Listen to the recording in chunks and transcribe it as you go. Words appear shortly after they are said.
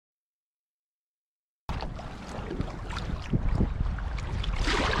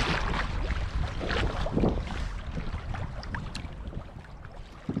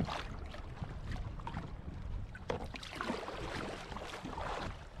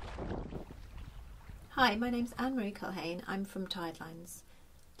Hi, my name's Anne-Marie Culhane. I'm from Tidelines.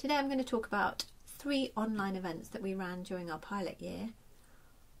 Today I'm going to talk about 3 online events that we ran during our pilot year.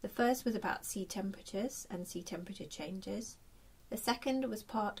 The first was about sea temperatures and sea temperature changes. The second was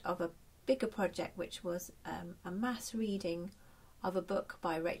part of a bigger project, which was a mass reading of a book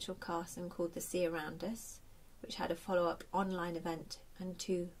by Rachel Carson called The Sea Around Us, which had a follow-up online event and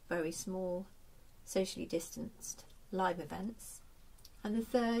 2 very small, socially distanced live events. And the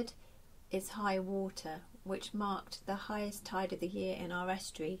third is high water, which marked the highest tide of the year in our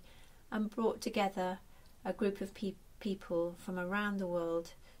estuary and brought together a group of people from around the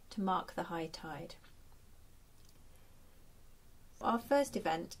world to mark the high tide. Our first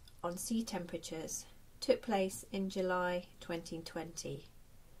event on sea temperatures took place in July 2020.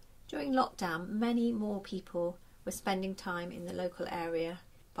 During lockdown, many more people were spending time in the local area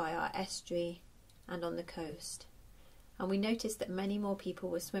by our estuary and on the coast, and we noticed that many more people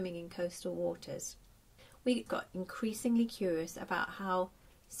were swimming in coastal waters. We got increasingly curious about how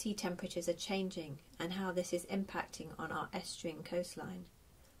sea temperatures are changing and how this is impacting on our estuary and coastline.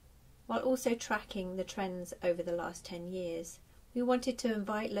 While also tracking the trends over the last 10 years, we wanted to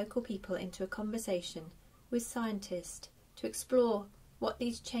invite local people into a conversation with scientists to explore what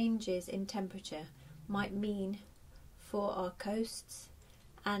these changes in temperature might mean for our coasts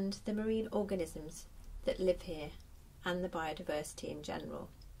and the marine organisms that live here and the biodiversity in general.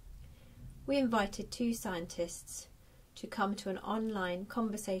 We invited 2 scientists to come to an online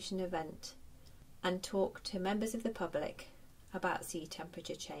conversation event and talk to members of the public about sea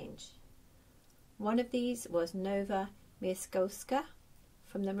temperature change. One of these was Nova Mieszkowska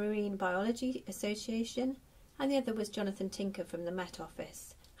from the Marine Biology Association, and the other was Jonathan Tinker from the Met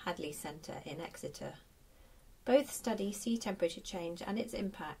Office, Hadley Centre in Exeter. Both study sea temperature change and its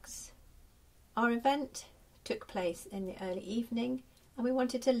impacts. Our event took place in the early evening, and we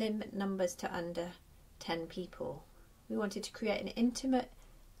wanted to limit numbers to under 10 people. We wanted to create an intimate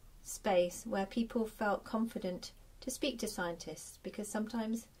space where people felt confident to speak to scientists, because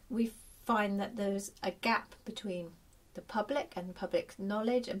sometimes we find that there's a gap between the public and public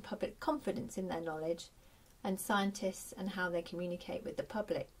knowledge and public confidence in their knowledge and scientists and how they communicate with the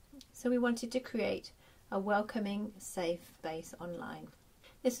public. So we wanted to create a welcoming, safe space online.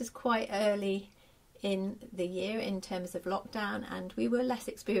 This was quite early in the year in terms of lockdown, and we were less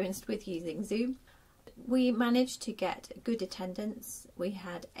experienced with using Zoom. We managed to get good attendance. We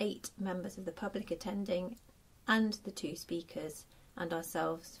had 8 members of the public attending and the 2 speakers and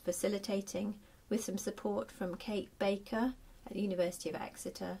ourselves facilitating, with some support from Kate Baker at the University of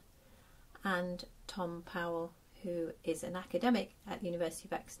Exeter and Tom Powell, who is an academic at the University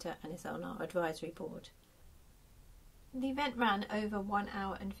of Exeter and is on our advisory board. The event ran over 1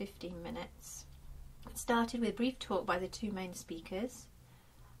 hour and 15 minutes. It started with a brief talk by the 2 main speakers,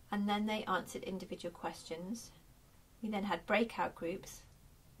 and then they answered individual questions. We then had breakout groups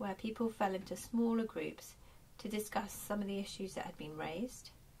where people fell into smaller groups to discuss some of the issues that had been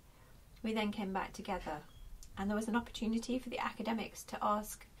raised. We then came back together, and there was an opportunity for the academics to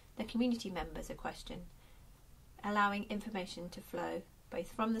ask the community members a question, allowing information to flow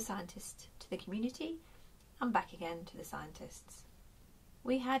both from the scientists to the community and back again to the scientists.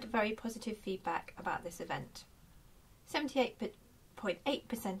 We had very positive feedback about this event.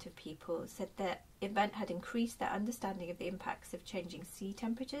 78.8% of people said the event had increased their understanding of the impacts of changing sea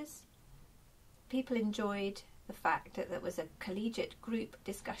temperatures. People enjoyed the fact that there was a collegiate group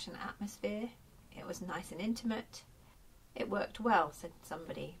discussion atmosphere. It was nice and intimate. It worked well, said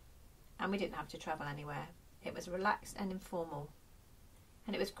somebody, and we didn't have to travel anywhere. It was relaxed and informal,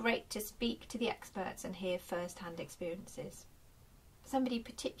 and it was great to speak to the experts and hear first-hand experiences. Somebody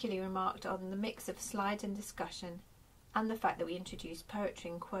particularly remarked on the mix of slides and discussion, and the fact that we introduced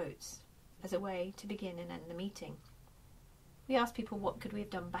poetry and quotes as a way to begin and end the meeting. We asked people, what could we have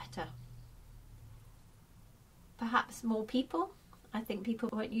done better? Perhaps more people. I think people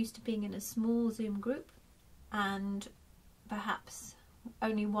weren't used to being in a small Zoom group, and perhaps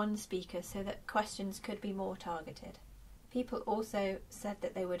only one speaker so that questions could be more targeted. People also said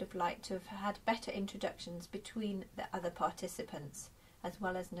that they would have liked to have had better introductions between the other participants, as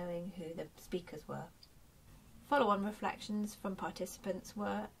well as knowing who the speakers were. Follow-on reflections from participants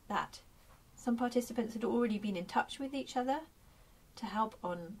were that some participants had already been in touch with each other to help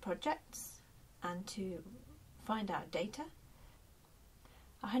on projects and to find out data.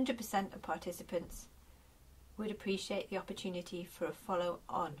 100% of participants would appreciate the opportunity for a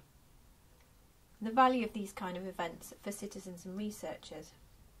follow-on. The value of these kind of events for citizens and researchers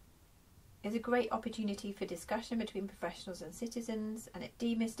is a great opportunity for discussion between professionals and citizens, and it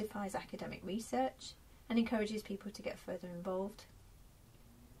demystifies academic research and encourages people to get further involved.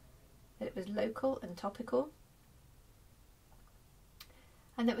 that it was local and topical,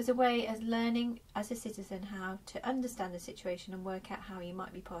 and that it was a way of learning as a citizen how to understand the situation and work out how you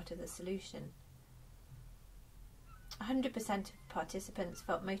might be part of the solution. 100% of participants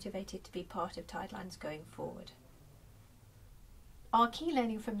felt motivated to be part of Tidelines going forward. Our key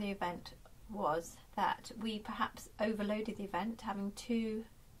learning from the event was that we perhaps overloaded the event, having two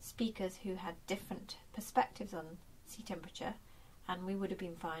speakers who had different perspectives on sea temperature, and we would have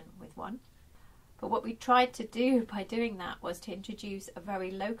been fine with one. But what we tried to do by doing that was to introduce a very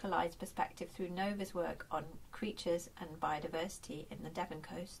localised perspective through Nova's work on creatures and biodiversity in the Devon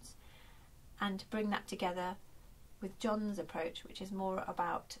coasts, and to bring that together with John's approach, which is more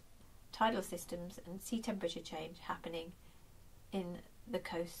about tidal systems and sea temperature change happening in the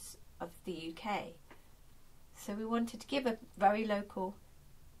coasts of the UK. So we wanted to give a very local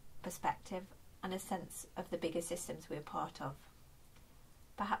perspective and a sense of the bigger systems we're part of.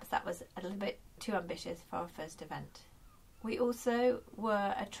 Perhaps that was a little bit too ambitious for our first event. We also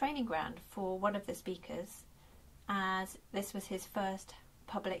were a training ground for one of the speakers, as this was his first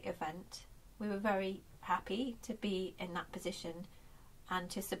public event. We were very happy to be in that position and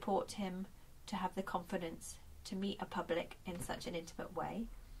to support him to have the confidence to meet a public in such an intimate way,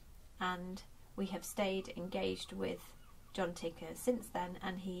 and we have stayed engaged with John Tinker since then,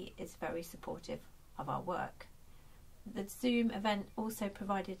 and he is very supportive of our work. The Zoom event also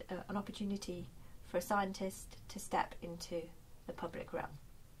provided an opportunity for a scientist to step into the public realm.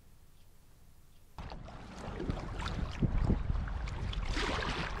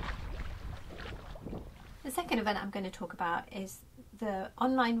 The second event I'm going to talk about is the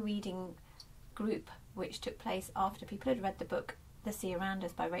online reading group which took place after people had read the book The Sea Around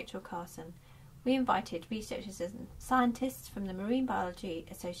Us by Rachel Carson. We invited researchers and scientists from the Marine Biology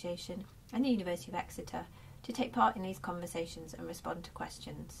Association and the University of Exeter to take part in these conversations and respond to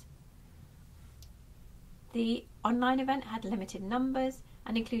questions. The online event had limited numbers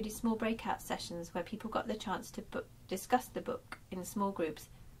and included small breakout sessions where people got the chance to discuss the book in small groups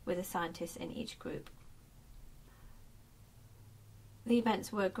with a scientist in each group. The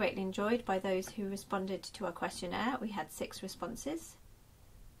events were greatly enjoyed by those who responded to our questionnaire. We had 6 responses.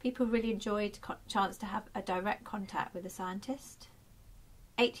 People really enjoyed the chance to have a direct contact with a scientist.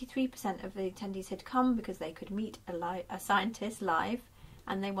 83% of the attendees had come because they could meet a scientist live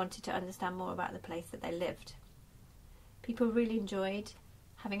and they wanted to understand more about the place that they lived. People really enjoyed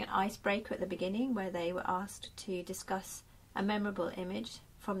having an icebreaker at the beginning where they were asked to discuss a memorable image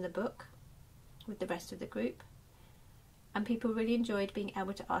from the book with the rest of the group. And people really enjoyed being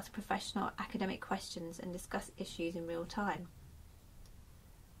able to ask professional academic questions and discuss issues in real time.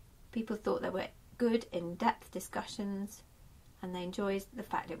 People thought there were good in-depth discussions, and they enjoyed the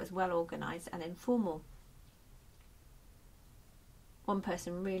fact it was well organised and informal. One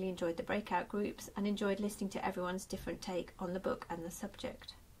person really enjoyed the breakout groups and enjoyed listening to everyone's different take on the book and the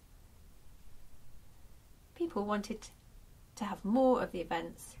subject. People wanted to have more of the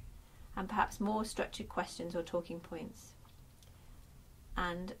events and perhaps more structured questions or talking points.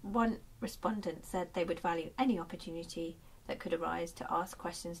 And one respondent said they would value any opportunity that could arise to ask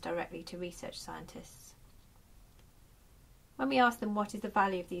questions directly to research scientists. When we asked them what is the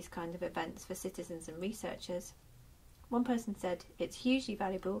value of these kinds of events for citizens and researchers, one person said it's hugely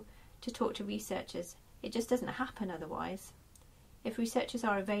valuable to talk to researchers. It just doesn't happen otherwise. If researchers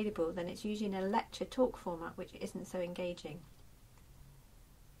are available, then it's usually in a lecture talk format which isn't so engaging.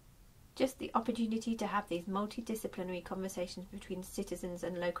 Just the opportunity to have these multidisciplinary conversations between citizens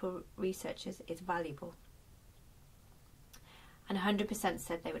and local researchers is valuable. And 100%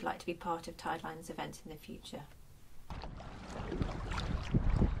 said they would like to be part of Tidelines events in the future.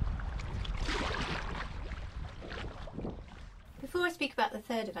 Before I speak about the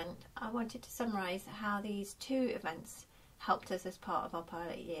third event, I wanted to summarise how these 2 events helped us as part of our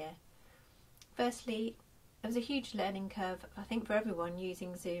pilot year. Firstly, there was a huge learning curve, I think, for everyone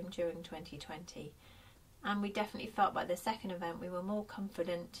using Zoom during 2020, and we definitely felt by the second event we were more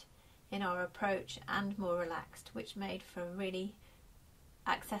confident in our approach and more relaxed, which made for a really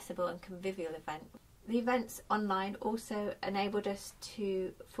accessible and convivial event. The events online also enabled us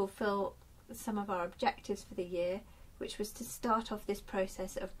to fulfil some of our objectives for the year, which was to start off this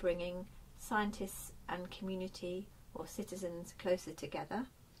process of bringing scientists and community or citizens closer together,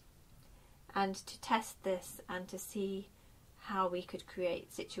 and to test this and to see how we could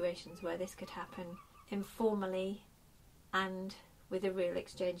create situations where this could happen informally and with a real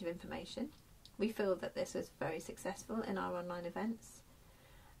exchange of information. We feel that this was very successful in our online events,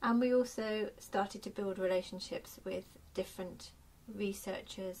 and we also started to build relationships with different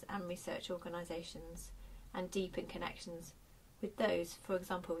researchers and research organisations and deepen connections with those, for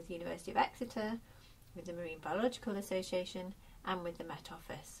example, with the University of Exeter, with the Marine Biological Association and with the Met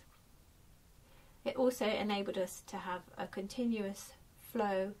Office. It also enabled us to have a continuous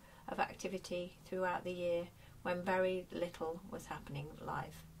flow of activity throughout the year when very little was happening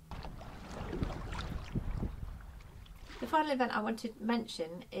live. The final event I want to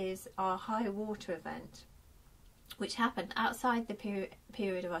mention is our high water event, which happened outside the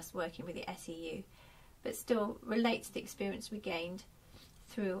period of us working with the SEU, but still relates to the experience we gained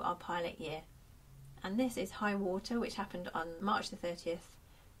through our pilot year. And this is high water, which happened on March the 30th,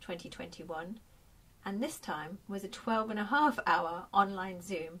 2021, and this time was a 12.5-hour online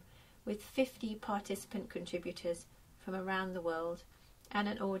Zoom with 50 participant contributors from around the world and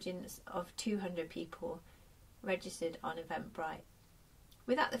an audience of 200 people registered on Eventbrite.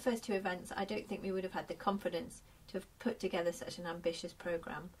 Without the first two events, I don't think we would have had the confidence to have put together such an ambitious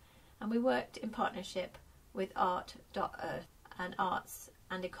programme, and we worked in partnership with Art.Earth, an arts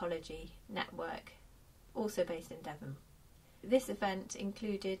and ecology network, also based in Devon. This event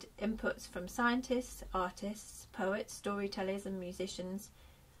included inputs from scientists, artists, poets, storytellers and musicians,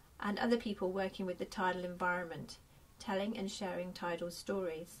 and other people working with the tidal environment, telling and sharing tidal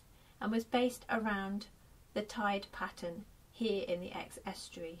stories, and was based around the tide pattern here in the Exe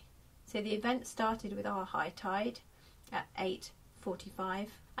Estuary. So the event started with our high tide at 8:45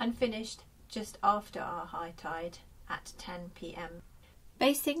 and finished just after our high tide at 10 p.m.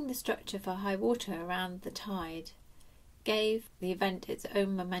 Basing the structure for high water around the tide gave the event its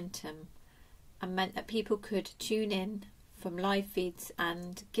own momentum and meant that people could tune in from live feeds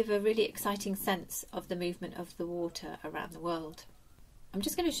and give a really exciting sense of the movement of the water around the world. I'm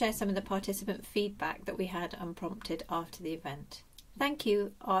just going to share some of the participant feedback that we had unprompted after the event. Thank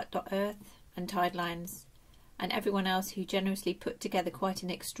you Art.Earth and Tidelines and everyone else who generously put together quite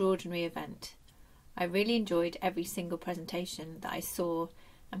an extraordinary event. I really enjoyed every single presentation that I saw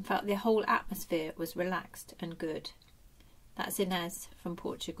and felt the whole atmosphere was relaxed and good. That's Inez from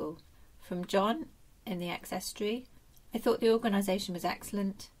Portugal. From John in the Exe Extuary, I thought the organisation was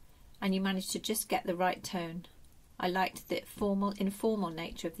excellent and you managed to just get the right tone. I liked the informal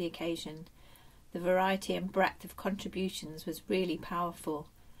nature of the occasion. The variety and breadth of contributions was really powerful,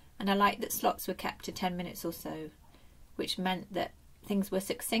 and I liked that slots were kept to 10 minutes or so, which meant that things were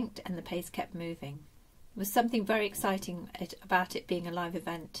succinct and the pace kept moving. There was something very exciting about it being a live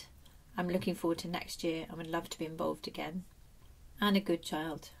event. I'm looking forward to next year and would love to be involved again. And a good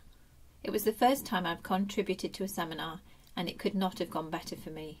child. It was the first time I've contributed to a seminar and it could not have gone better for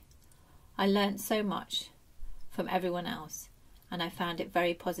me. I learnt so much from everyone else and I found it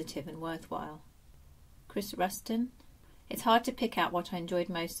very positive and worthwhile. Chris Ruston. It's hard to pick out what I enjoyed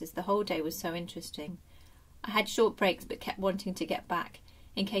most as the whole day was so interesting. I had short breaks but kept wanting to get back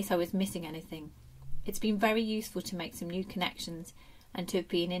in case I was missing anything. It's been very useful to make some new connections and to have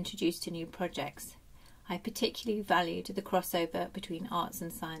been introduced to new projects. I particularly valued the crossover between arts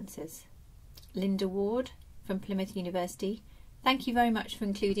and sciences. Linda Ward from Plymouth University. Thank you very much for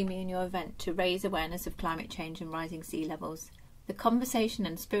including me in your event to raise awareness of climate change and rising sea levels. The conversation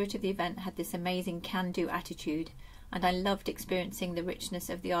and spirit of the event had this amazing can-do attitude, and I loved experiencing the richness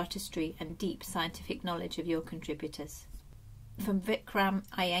of the artistry and deep scientific knowledge of your contributors. From Vikram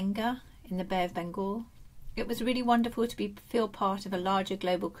Iyengar in the Bay of Bengal. It was really wonderful to feel part of a larger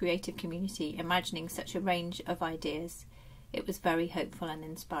global creative community imagining such a range of ideas. It was very hopeful and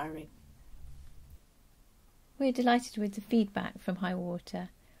inspiring. We're delighted with the feedback from High Water,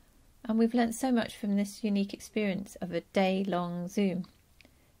 and we've learnt so much from this unique experience of a day-long Zoom.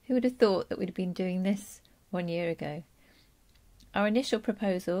 Who would have thought that we'd have been doing this 1 year ago? Our initial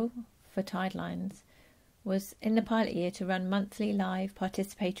proposal for Tidelines was in the pilot year to run monthly live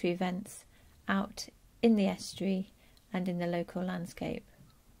participatory events out in the estuary and in the local landscape.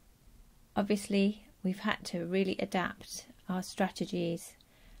 Obviously, we've had to really adapt our strategies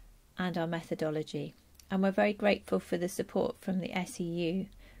and our methodology, and we're very grateful for the support from the SEU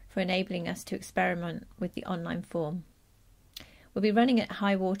for enabling us to experiment with the online form. We'll be running a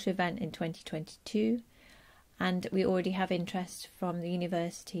high water event in 2022, and we already have interest from the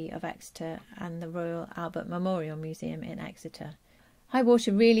University of Exeter and the Royal Albert Memorial Museum in Exeter. High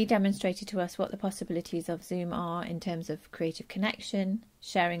water really demonstrated to us what the possibilities of Zoom are in terms of creative connection,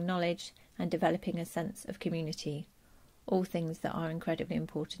 sharing knowledge and developing a sense of community, all things that are incredibly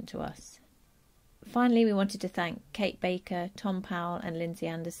important to us. Finally, we wanted to thank Kate Baker, Tom Powell and Lindsay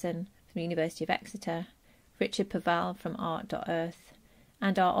Anderson from the University of Exeter, Richard Paval from Art.Earth,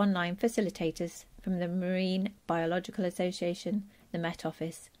 and our online facilitators from the Marine Biological Association, the Met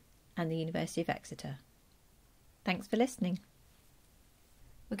Office and the University of Exeter. Thanks for listening.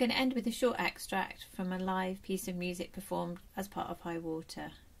 We're going to end with a short extract from a live piece of music performed as part of High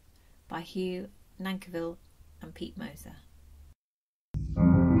Water by Hugh Nankivell and Pete Moser.